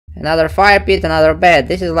Another fire pit, another bed.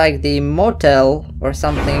 This is like the motel or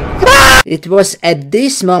something. It was at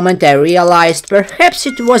this moment I realized perhaps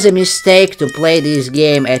it was a mistake to play this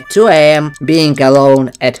game at 2 AM being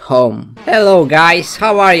alone at home. Hello guys,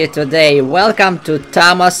 how are you today? Welcome to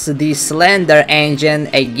Thomas the Slender Engine,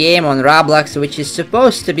 a game on Roblox which is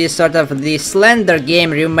supposed to be sort of the Slender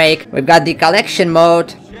game remake. We've got the collection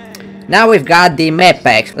mode. Now we've got the map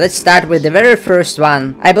packs. Let's start with the very first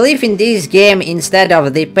one. I believe in this game, instead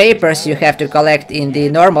of the papers you have to collect in the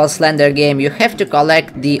normal Slender game, you have to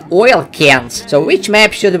collect the oil cans. So which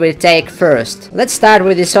map should we take first? Let's start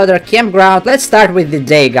with this other campground. Let's start with the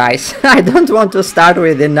day, guys. I don't want to start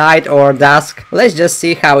with the night or dusk. Let's just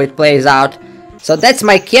see how it plays out. So that's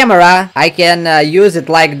my camera. I can use it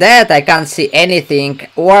like that, I can't see anything,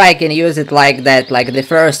 or I can use it like that, like the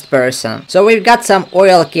first person. So we've got some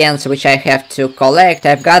oil cans which I have to collect.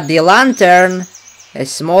 I've got the lantern, a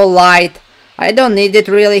small light. I don't need it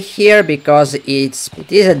really here because it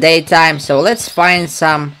is a daytime, so let's find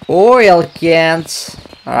some oil cans.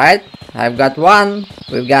 Alright, I've got one.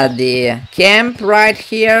 We've got the camp right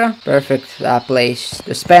here. Perfect place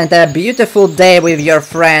to spend a beautiful day with your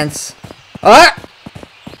friends. Oh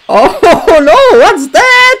no, what's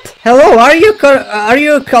that? Hello, are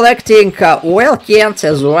you collecting oil cans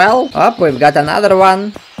as well? Oh, we've got another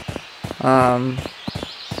one. No!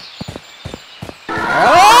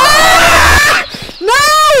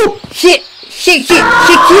 She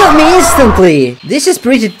killed me instantly. This is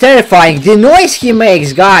pretty terrifying. The noise he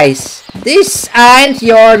makes, guys. This ain't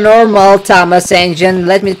your normal Thomas engine,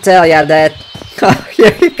 let me tell ya that. Here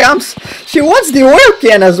he comes. She wants the oil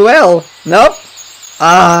can as well. Nope.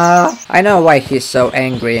 I know why he's so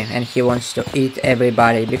angry and he wants to eat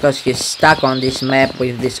everybody. Because he's stuck on this map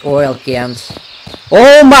with these oil cans.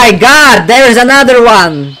 Oh my god, there's another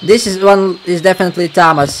one. This one is definitely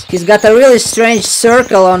Thomas. He's got a really strange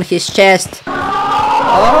circle on his chest.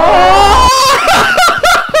 Oh!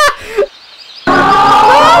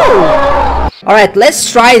 Alright, let's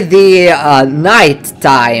try the night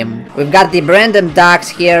time. We've got the random ducks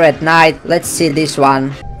here at night. Let's see this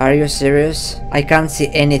one. Are you serious? I can't see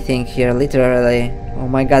anything here, literally. Oh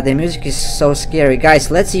my god, the music is so scary. Guys,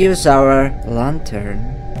 let's use our lantern.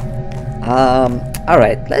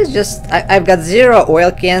 Alright, let's just... I've got 0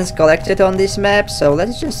 oil cans collected on this map, so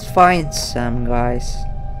let's just find some, guys.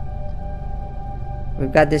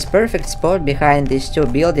 We've got this perfect spot behind these 2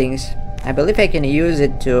 buildings. I believe I can use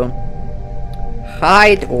it to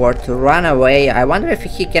hide or to run away. I wonder if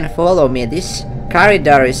he can follow me. This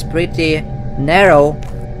corridor is pretty narrow.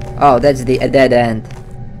 Oh, that's a dead end.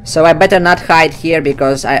 So I better not hide here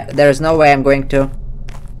because there's no way I'm going to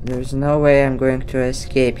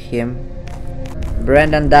escape him.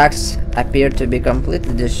 Brandon ducks appear to be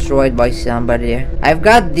completely destroyed by somebody. I've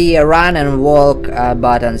got the run and walk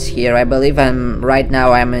buttons here. I believe right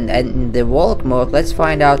now I'm in the walk mode. Let's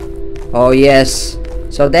find out. Oh yes.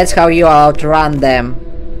 So that's how you outrun them,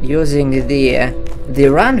 using the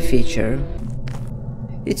run feature.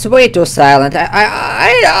 It's way too silent.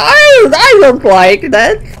 I don't like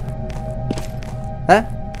that. Huh?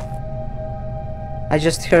 I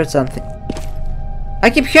just heard something. I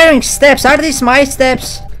keep hearing steps. Are these my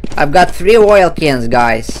steps? I've got 3 oil cans,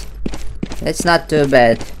 guys. That's not too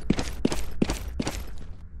bad.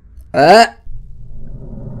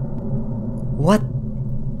 What?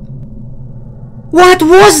 What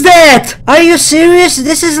was that? Are you serious?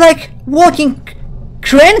 This is like walking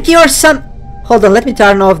cranky or some... Hold on, let me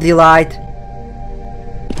turn off the light.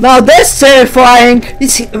 Now that's terrifying.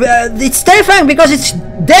 It's terrifying because it's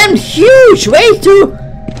damn huge. Way too...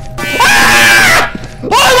 Ah! Oh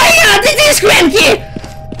my god, it is cranky!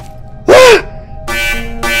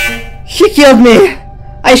 He killed me.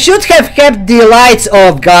 I should have kept the lights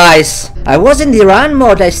off, guys. I was in the run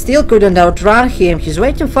mode, I still couldn't outrun him. He's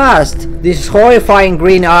way too fast. These horrifying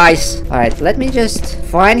green eyes. Alright, let me just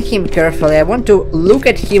find him carefully. I want to look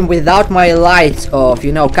at him without my lights off.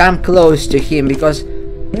 You know, come close to him because...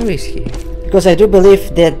 Where is he? Because I do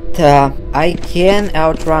believe that I can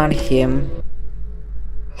outrun him.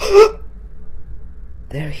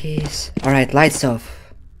 There he is. Alright, lights off.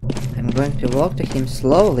 I'm going to walk to him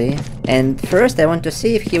slowly, and first I want to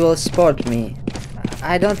see if he will spot me.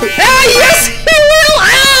 I don't think... Ah, yes, he will!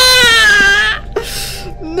 Ah!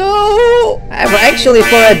 No! Actually,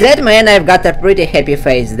 for a dead man, I've got a pretty happy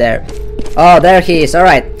face there. Oh, there he is.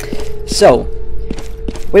 Alright. So,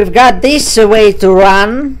 we've got this way to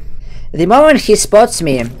run. The moment he spots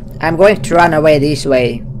me, I'm going to run away this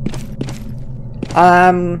way.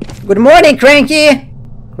 Good morning, Cranky!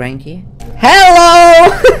 Cranky? Hello!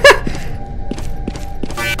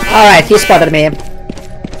 Alright, he spotted me.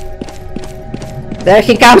 There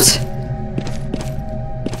he comes!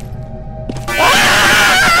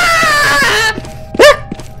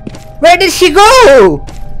 Where did he go?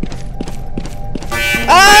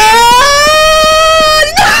 No!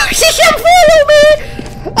 He can't follow me!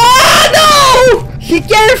 No! He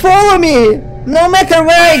can't follow me! No matter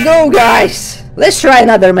where I go, guys! Let's try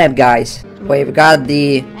another map, guys. We've got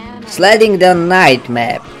the Sledding the Night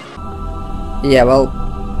map. Yeah, well,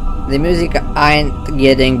 the music ain't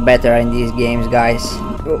getting better in these games, guys.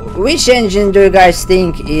 Which engine do you guys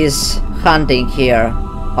think is hunting here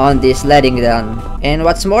on this Sledding Down? And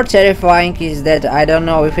what's more terrifying is that I don't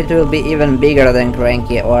know if it will be even bigger than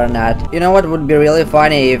Cranky or not. You know what would be really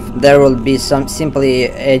funny? If there would be simply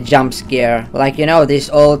a jump scare. Like, you know,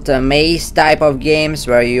 these old maze type of games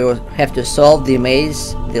where you have to solve the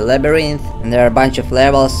maze, the labyrinth, and there are a bunch of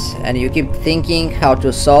levels and you keep thinking how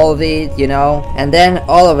to solve it, you know, and then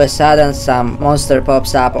all of a sudden some monster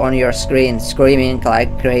pops up on your screen screaming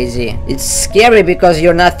like crazy. It's scary because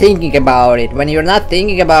you're not thinking about it. When you're not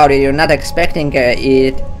thinking about it, you're not expecting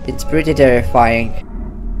it's pretty terrifying.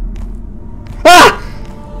 Ah!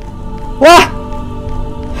 What?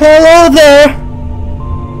 Hello there!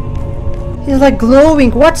 He's like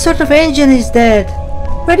glowing. What sort of engine is that?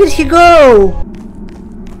 Where did he go?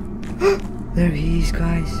 There he is,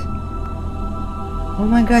 guys. Oh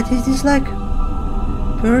my god, is this like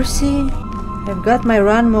Percy? I've got my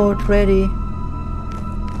run mode ready.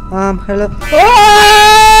 Hello.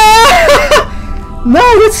 Ah!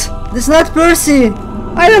 No, that's not Percy.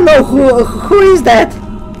 I don't know who is that.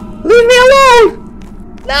 Leave me alone.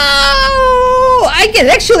 No, I can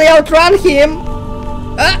actually outrun him.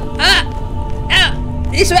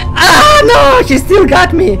 This way. No, he still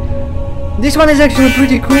got me. This one is actually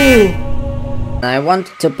pretty cool. I want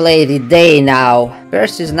to play the day now.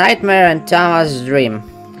 Percy's Nightmare and Thomas' Dream.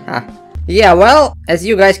 Yeah, well, as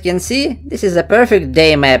you guys can see, this is a perfect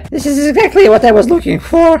day map. This is exactly what I was looking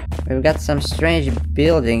for. We've got some strange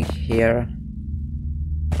building here.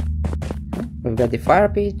 We've got the fire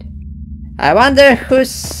pit. I wonder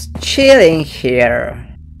who's chilling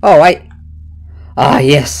here. Oh,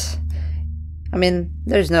 yes. I mean,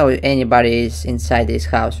 there's no anybody inside this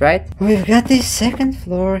house, right? We've got this second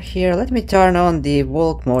floor here. Let me turn on the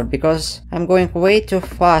walk mode because I'm going way too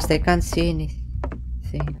fast. I can't see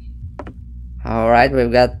anything. Alright,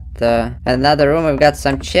 we've got another room. We've got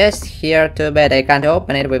some chests here. Too bad I can't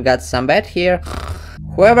open it. We've got some bed here.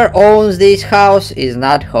 Whoever owns this house is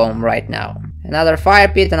not home right now. Another fire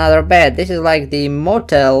pit, another bed. This is like the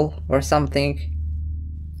motel or something.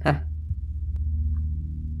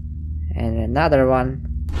 And another one.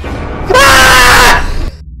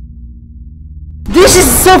 This is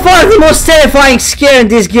so far the most terrifying scare in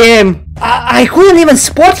this game. I couldn't even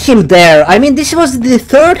spot him there. I mean, this was the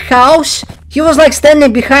third house. He was like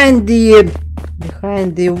standing behind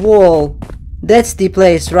the wall. That's the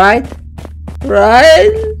place, right?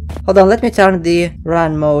 Right? Hold on, let me turn the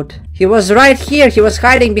run mode. He was right here. He was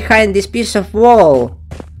hiding behind this piece of wall.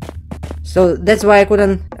 So that's why I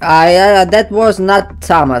couldn't. That was not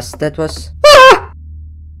Thomas. That was.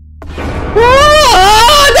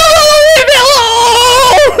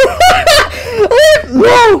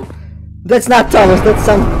 No! That's not Thomas, that's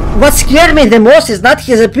some... What scared me the most is not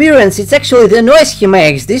his appearance, it's actually the noise he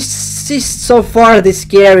makes. This is so far the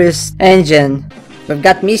scariest engine. We've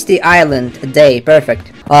got Misty Island, a day,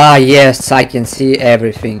 perfect. Yes, I can see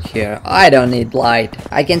everything here. I don't need light.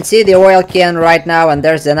 I can see the oil can right now and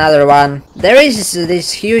there's another one. There is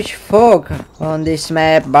this huge fog on this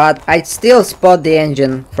map, but I still spot the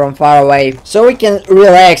engine from far away. So we can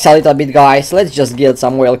relax a little bit, guys. Let's just get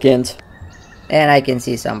some oil cans. And I can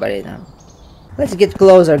see somebody now. Let's get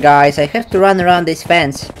closer, guys. I have to run around this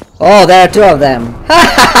fence. Oh, there are two of them.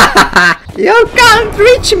 You can't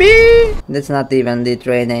reach me! That's not even the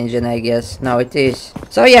train engine, I guess. No, it is.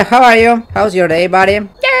 So yeah, how are you? How's your day, buddy?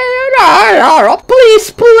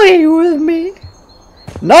 Please play with me.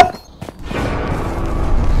 Nope.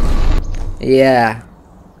 Yeah.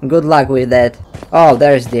 Good luck with that. Oh,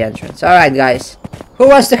 there's the entrance. Alright, guys. Who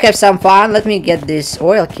wants to have some fun? Let me get this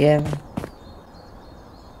oil can.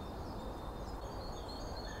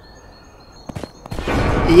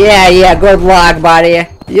 Yeah, good luck, buddy.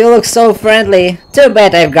 You look so friendly. Too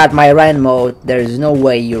bad I've got my run mode. There's no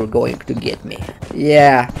way you're going to get me.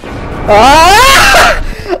 Yeah.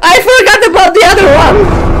 I forgot about the other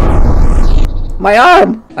one! My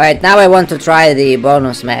arm! Alright, now I want to try the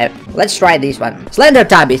bonus map. Let's try this one. Slender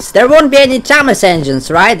Tubbies. There won't be any Thomas engines,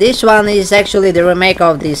 right? This one is actually the remake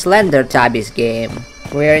of the Slender Tubbies game.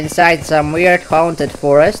 We're inside some weird haunted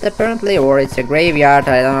forest, apparently, or it's a graveyard,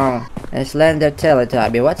 I don't know. A Slender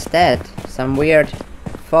Teletubby, what's that? Some weird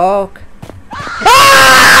fog?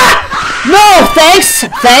 Ah! No, thanks.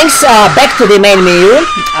 Back to the main menu.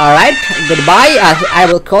 Alright, goodbye. I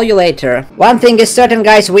will call you later. One thing is certain,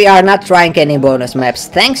 guys, we are not trying any bonus maps.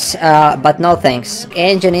 Thanks, but no thanks.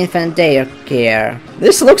 Engine Infinite Daycare.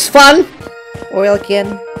 This looks fun. Oil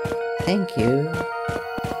can. Thank you.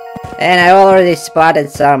 And I already spotted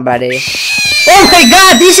somebody. Oh my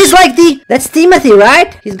god, this is like that's Timothy,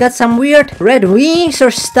 right? He's got some weird red wings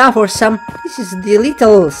or stuff or some... This is the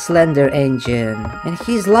little Slender Engine. And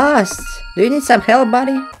he's lost. Do you need some help,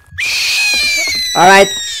 buddy? Alright.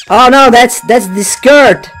 Oh no, that's the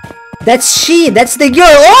skirt. That's the girl.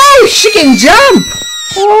 Oh, she can jump.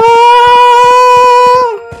 Oh,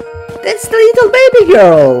 that's the little baby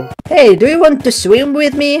girl. Hey, do you want to swim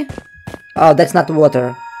with me? Oh, that's not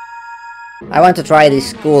water. I want to try this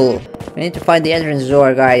school. We need to find the entrance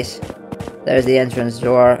door, guys. There's the entrance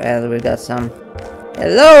door, and we got some...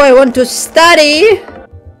 Hello, I want to study!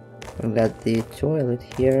 We got the toilet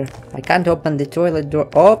here. I can't open the toilet door.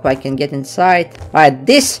 Oh, I can get inside. Alright,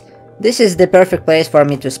 this is the perfect place for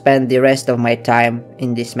me to spend the rest of my time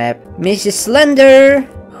in this map. Mrs. Slender!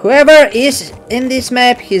 Whoever is in this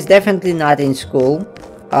map, he's definitely not in school.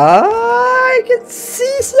 Ah, I can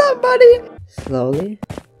see somebody! Slowly.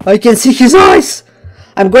 I can see his eyes!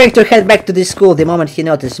 I'm going to head back to the school the moment he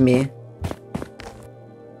notices me.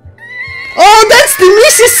 Oh, that's the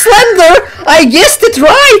Mrs. Slender! I guessed it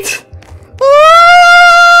right!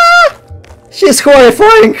 Ah! She's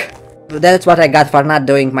horrifying! That's what I got for not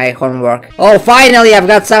doing my homework. Oh, finally I've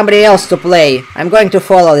got somebody else to play. I'm going to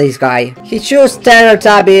follow this guy. He chose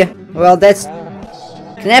Teletubby. Well, that's...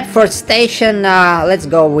 Knapford Station, let's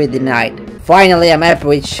go with the night. Finally a map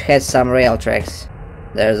which has some rail tracks.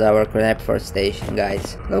 There's our Knapford Station,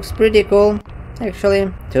 guys. Looks pretty cool,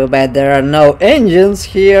 actually. Too bad there are no engines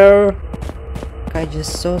here. I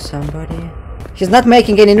just saw somebody. He's not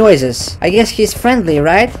making any noises. I guess he's friendly,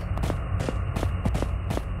 right?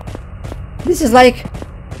 This is like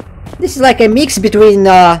a mix between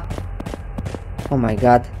oh my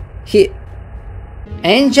god.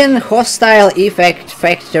 Engine Hostile Effect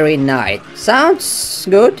Factory Night. Sounds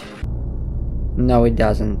good. No, it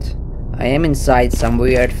doesn't. I am inside some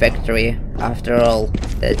weird factory. After all,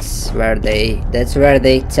 that's where they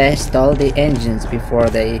test all the engines before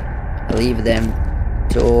they leave them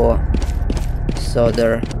to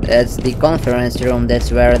solder. That's the conference room.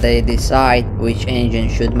 That's where they decide which engine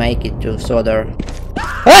should make it to solder.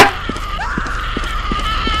 Ah!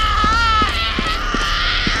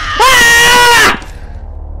 Ah!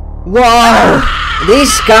 Wow!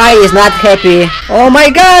 This guy is not happy. Oh my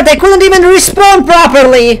god, I couldn't even respawn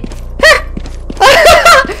properly!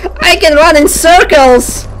 I can run in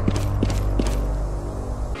circles!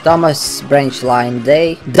 Thomas branch line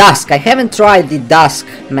day. Dusk. I haven't tried the Dusk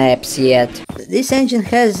maps yet. This engine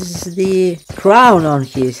has the crown on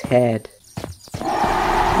his head.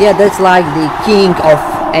 Yeah, that's like the king of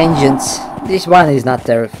engines. This one is not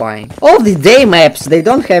terrifying. All the day maps, they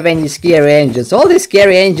don't have any scary engines. All the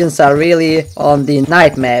scary engines are really on the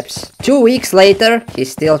night maps. 2 weeks later,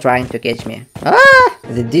 he's still trying to catch me. Ah!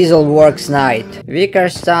 The Diesel Works night.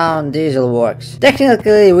 Vickerstown Diesel Works.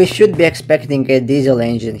 Technically, we should be expecting a diesel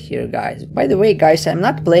engine here, guys. By the way, guys, I'm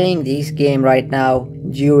not playing this game right now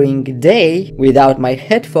during the day without my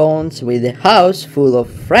headphones, with a house full of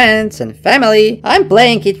friends and family. I'm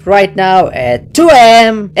playing it right now at 2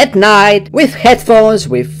 AM at night with headphones,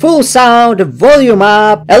 with full sound, volume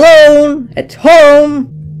up, alone, at home.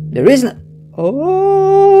 There isn't...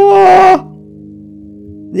 Oh!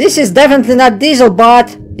 This is definitely not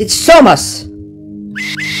Dieselbot, it's Thomas!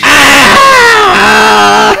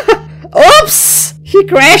 Ah! Oops! He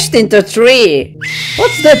crashed into a tree!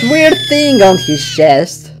 What's that weird thing on his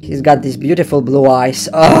chest? He's got these beautiful blue eyes.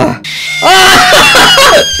 Ah!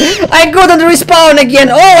 I couldn't respawn again!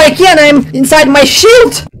 Oh, I can! I'm inside my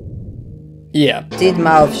shield! Yeah.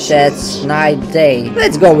 Tidmouth sheds night day.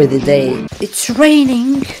 Let's go with the day. It's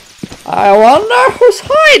raining. I wonder who's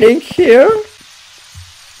hiding here.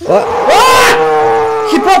 What? Ah!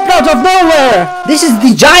 He popped out of nowhere! This is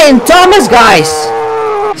the giant Thomas, guys!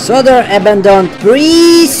 Sodor abandoned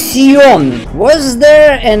prison. Was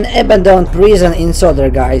there an abandoned prison in Sodor,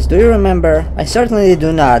 guys? Do you remember? I certainly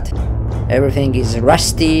do not. Everything is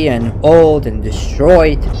rusty and old and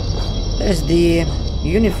destroyed. There's the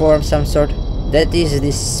uniform, some sort. That is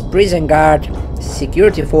this prison guard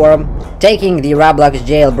security form, taking the Roblox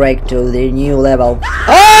jailbreak to the new level.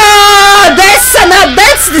 Oh,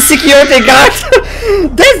 that's the security guard.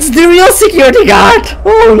 That's the real security guard.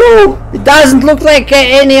 Oh no, it doesn't look like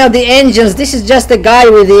any of the engines. This is just a guy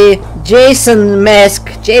with the Jason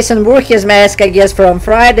mask Jason Voorhees mask, I guess, from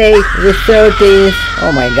Friday the 13th.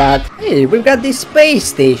 Oh my god. Hey, we've got this space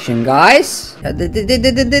station, guys.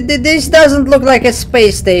 This doesn't look like a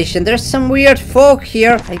space station. There's some weird fog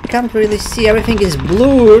here. I can't really see. Everything is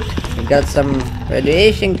blurred. We got some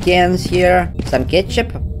radiation cans here. Some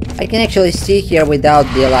ketchup. I can actually see here without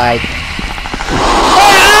the light.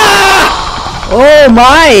 Ah! Oh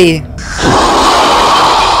my!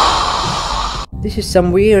 This is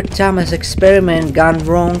some weird Thomas experiment gone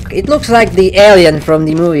wrong. It looks like the alien from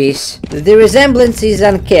the movies. The resemblance is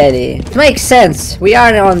uncanny. It makes sense. We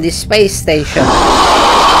are on the space station.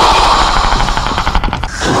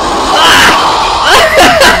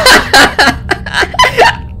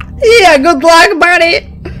 Yeah, good luck, buddy.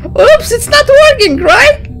 Oops, it's not working,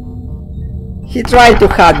 right? He tried to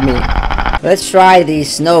hug me. Let's try the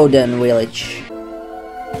Snowden village.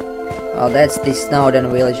 Oh, that's the Snowden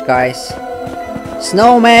village, guys.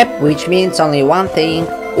 Snow map, which means only one thing.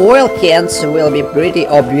 Oil cans will be pretty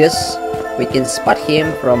obvious. We can spot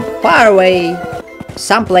him from far away.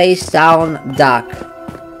 Someplace down dark.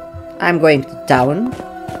 I'm going to town.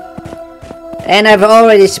 And I've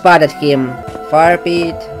already spotted him. Fire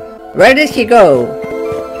pit. Where did he go?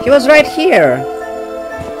 He was right here.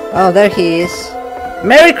 Oh, there he is.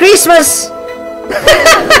 Merry Christmas!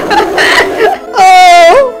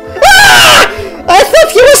 Oh! Ah! I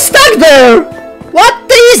thought he was stuck there!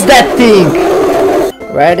 What is that thing?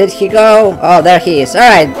 Where did he go? Oh, there he is.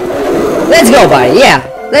 Alright. Let's go, buddy. Yeah,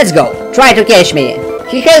 let's go. Try to catch me.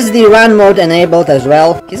 He has the run mode enabled as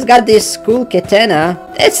well. He's got this cool katana.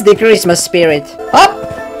 That's the Christmas spirit. Hop!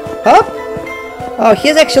 Hop! Oh,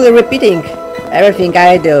 he's actually repeating everything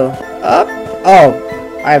I do. Up! Oh,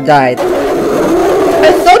 I've died.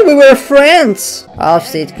 I thought we were friends!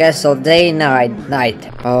 Off-seat castle, day,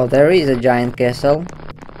 night. Oh, there is a giant castle.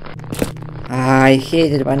 I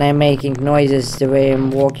hate it when I'm making noises the way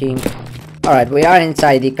I'm walking. Alright, we are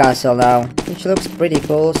inside the castle now, which looks pretty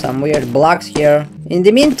cool. Some weird blocks here. In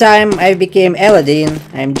the meantime, I became Aladdin.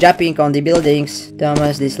 I'm jumping on the buildings.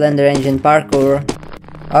 Thomas the Slender Engine parkour.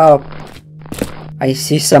 Oh, I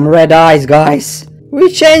see some red eyes, guys.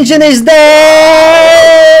 Which engine is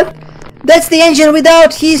that? That's the engine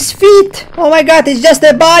without his feet. Oh my god, it's just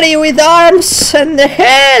a body with arms and a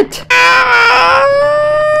head.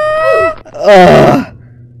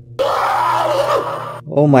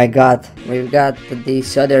 Oh my god, we've got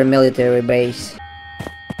this other military base.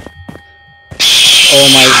 Oh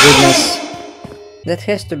my goodness. That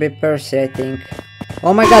has to be Percy, I think.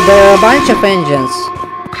 Oh my god, there are a bunch of engines.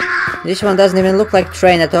 This one doesn't even look like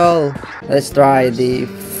train at all. Let's try the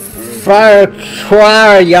fire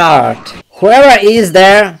yard. Whoever is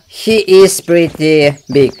there, he is pretty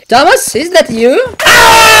big. Thomas, is that you?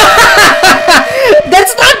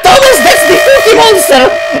 That's not Thomas, that's the Cookie Monster!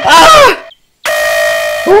 Ah!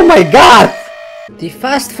 Oh my god! The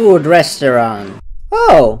fast food restaurant.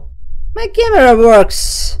 Oh, my camera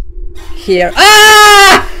works here.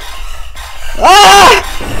 Ah! Ah!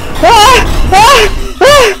 Ah! Ah!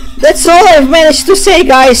 Ah! That's all I've managed to say,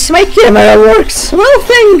 guys. My camera works. Well,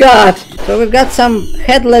 thank God. So we've got some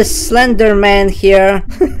headless slender man here.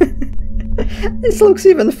 This looks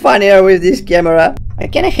even funnier with this camera.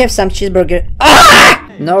 Can I have some cheeseburger?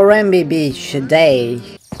 Ah! No Ramby Beach day.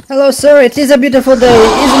 Hello, sir. It is a beautiful day,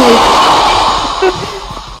 isn't it?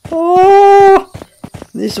 Oh,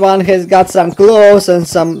 this one has got some claws and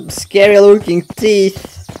some scary-looking teeth.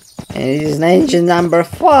 And it is engine number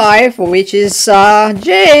 5, which is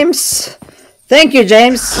James. Thank you,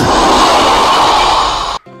 James.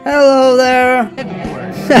 Hello there.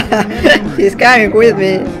 He's coming with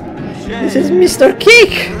me. This is Mr.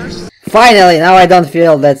 Kick. Finally, now I don't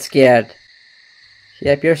feel that scared. He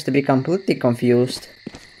appears to be completely confused.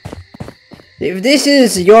 If this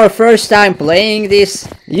is your first time playing this,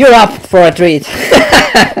 you're up for a treat.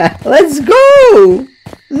 Let's go!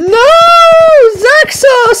 No!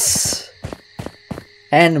 Zaxos!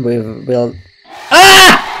 And we will...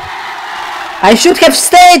 Ah! I should have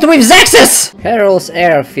stayed with Zaxos! Harold's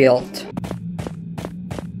Airfield.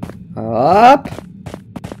 Up.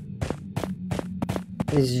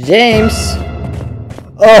 It's James.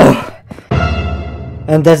 Oh!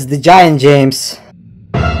 And that's the giant James.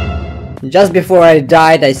 Just before I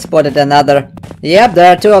died, I spotted another. Yep,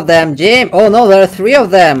 there are 2 of them. James. Oh no, there are 3 of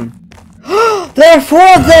them. There are 4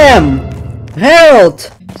 of them!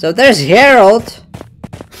 Harold! So there's Harold.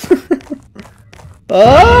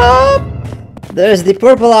 Oh! There's the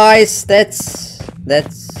purple eyes. That's.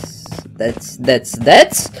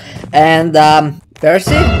 And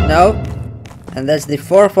Percy? No. And that's the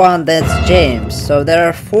 4th one. That's James. So there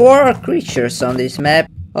are 4 creatures on this map.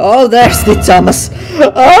 Oh, there's the Thomas.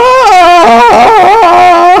 Oh!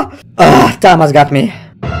 Thomas got me.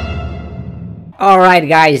 Alright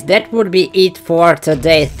guys, that would be it for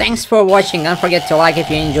today. Thanks for watching. Don't forget to like if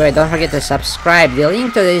you enjoyed. Don't forget to subscribe. The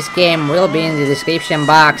link to this game will be in the description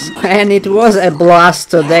box. And it was a blast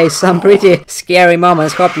today. Some pretty scary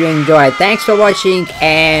moments. Hope you enjoyed. Thanks for watching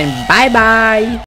and bye bye.